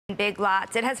Big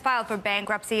Lots. It has filed for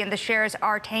bankruptcy and the shares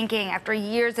are tanking after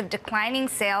years of declining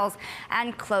sales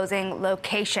and closing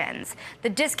locations. The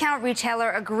discount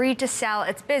retailer agreed to sell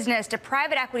its business to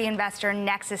private equity investor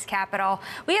Nexus Capital.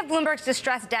 We have Bloomberg's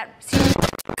distressed debt.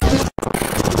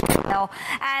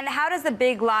 And how does the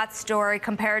Big Lots story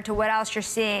compare to what else you're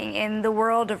seeing in the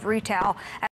world of retail?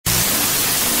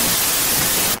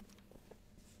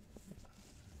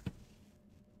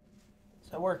 Is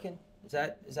that working? Is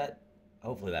that?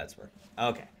 Hopefully that's working.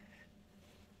 Okay.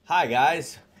 Hi,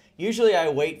 guys. Usually I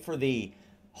wait for the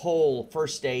whole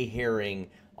first day hearing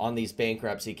on these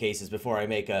bankruptcy cases before I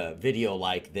make a video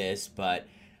like this, but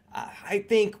I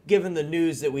think given the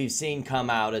news that we've seen come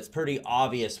out, it's pretty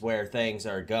obvious where things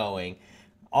are going.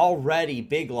 Already,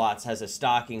 Big Lots has a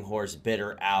stalking horse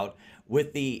bidder out,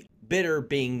 with the bidder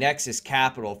being Nexus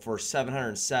Capital for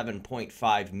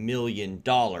 $707.5 million.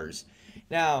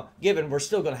 Now, given we're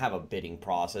still going to have a bidding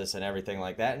process and everything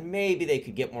like that, and maybe they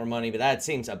could get more money, but that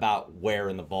seems about where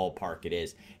in the ballpark it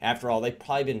is. After all, they've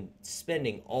probably been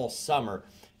spending all summer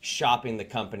shopping the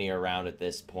company around at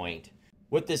this point.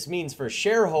 What this means for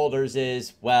shareholders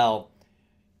is, well,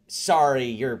 sorry,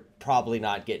 you're probably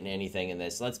not getting anything in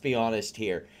this. Let's be honest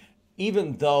here.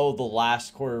 Even though the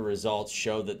last quarter results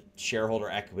show that shareholder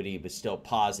equity was still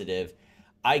positive,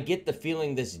 I get the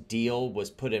feeling this deal was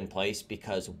put in place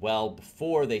because, well,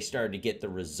 before they started to get the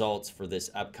results for this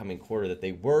upcoming quarter that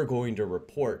they were going to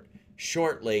report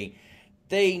shortly,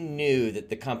 they knew that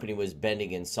the company was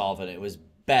bending insolvent. It was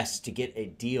best to get a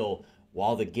deal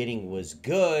while the getting was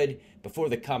good before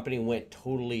the company went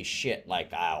totally shit, like,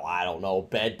 oh, I don't know,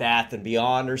 Bed Bath &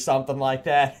 Beyond or something like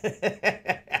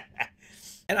that.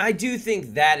 And I do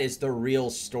think that is the real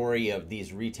story of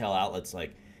these retail outlets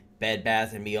like Bed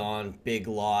Bath & Beyond, Big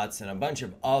Lots, and a bunch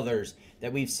of others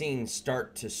that we've seen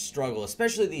start to struggle,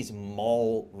 especially these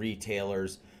mall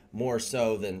retailers, more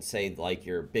so than, say, like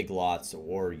your Big Lots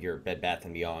or your Bed Bath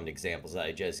 & Beyond examples that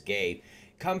I just gave.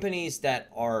 Companies that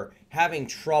are having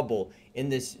trouble in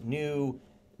this new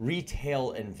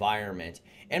retail environment,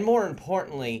 and more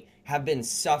importantly, have been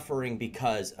suffering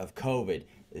because of COVID.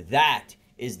 That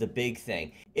is the big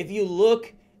thing. If you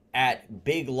look at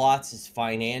Big Lots'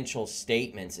 financial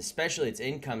statements, especially its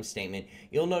income statement,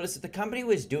 you'll notice that the company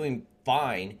was doing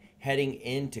fine heading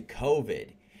into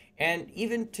COVID, and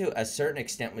even to a certain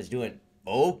extent was doing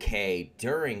okay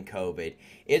during COVID.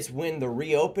 It's when the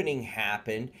reopening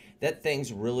happened that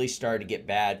things really started to get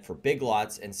bad for Big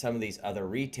Lots and some of these other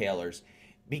retailers.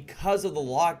 Because of the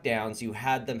lockdowns, you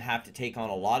had them have to take on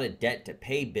a lot of debt to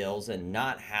pay bills and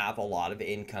not have a lot of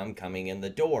income coming in the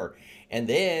door. And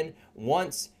then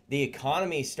once the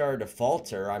economy started to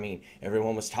falter, I mean,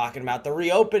 everyone was talking about the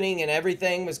reopening and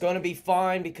everything was going to be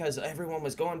fine because everyone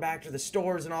was going back to the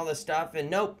stores and all this stuff. And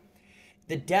nope,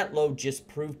 the debt load just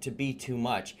proved to be too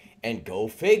much. And go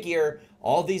figure,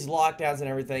 all these lockdowns and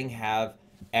everything have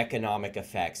economic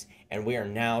effects. And we are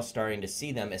now starting to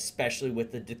see them, especially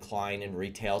with the decline in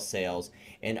retail sales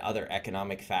and other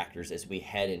economic factors as we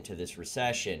head into this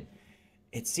recession.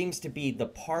 It seems to be the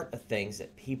part of things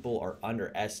that people are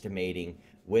underestimating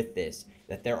with this,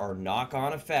 that there are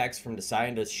knock-on effects from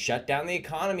deciding to shut down the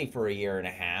economy for a year and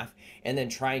a half and then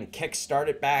try and kickstart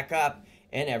it back up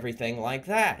and everything like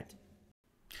that.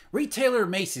 Retailer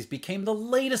Macy's became the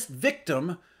latest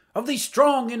victim of the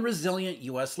strong and resilient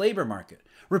U.S. labor market,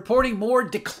 reporting more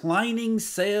declining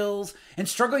sales and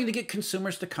struggling to get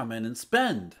consumers to come in and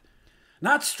spend.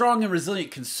 Not strong and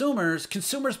resilient consumers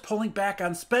pulling back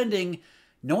on spending,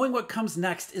 knowing what comes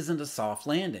next isn't a soft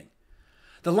landing.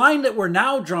 The line that we're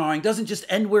now drawing doesn't just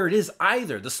end where it is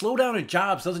either. The slowdown in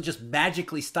jobs doesn't just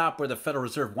magically stop where the Federal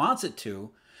Reserve wants it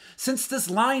to. Since this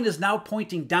line is now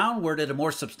pointing downward at a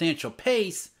more substantial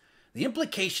pace, the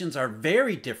implications are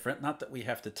very different, not that we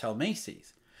have to tell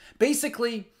Macy's.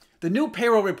 Basically, the new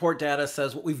payroll report data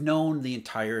says what we've known the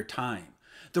entire time.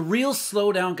 The real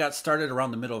slowdown got started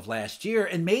around the middle of last year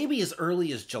and maybe as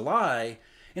early as July,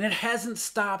 and it hasn't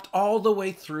stopped all the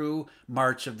way through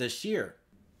March of this year.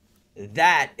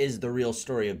 That is the real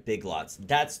story of Big Lots.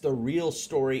 That's the real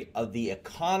story of the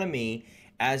economy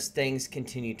as things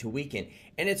continue to weaken.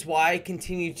 And it's why I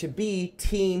continue to be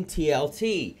Team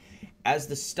TLT. As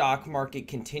the stock market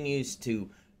continues to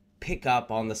pick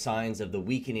up on the signs of the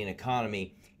weakening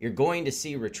economy, you're going to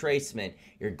see retracement.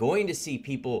 You're going to see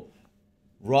people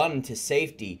run to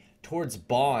safety towards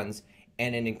bonds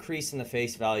and an increase in the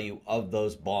face value of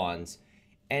those bonds.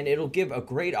 And it'll give a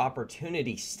great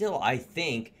opportunity still, I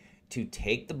think, to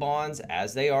take the bonds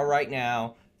as they are right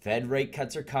now. Fed rate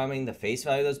cuts are coming. The face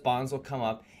value of those bonds will come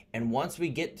up. And once we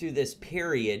get through this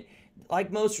period,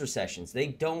 like most recessions, they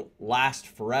don't last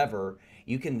forever.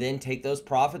 You can then take those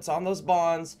profits on those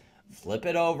bonds, flip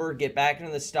it over, get back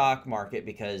into the stock market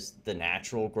because the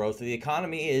natural growth of the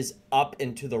economy is up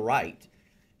and to the right.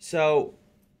 So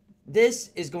this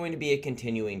is going to be a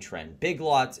continuing trend. Big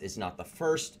Lots is not the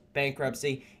first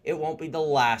bankruptcy. It won't be the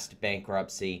last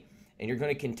bankruptcy. And you're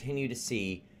going to continue to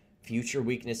see future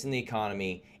weakness in the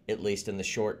economy, at least in the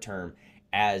short term,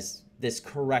 as this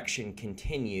correction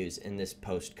continues in this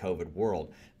post-COVID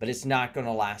world. But it's not going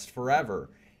to last forever.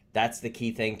 That's the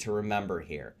key thing to remember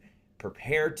here.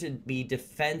 Prepare to be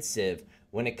defensive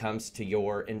when it comes to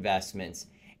your investments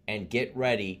and get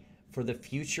ready for the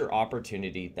future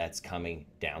opportunity that's coming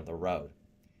down the road.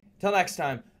 Till next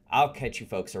time, I'll catch you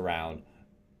folks around.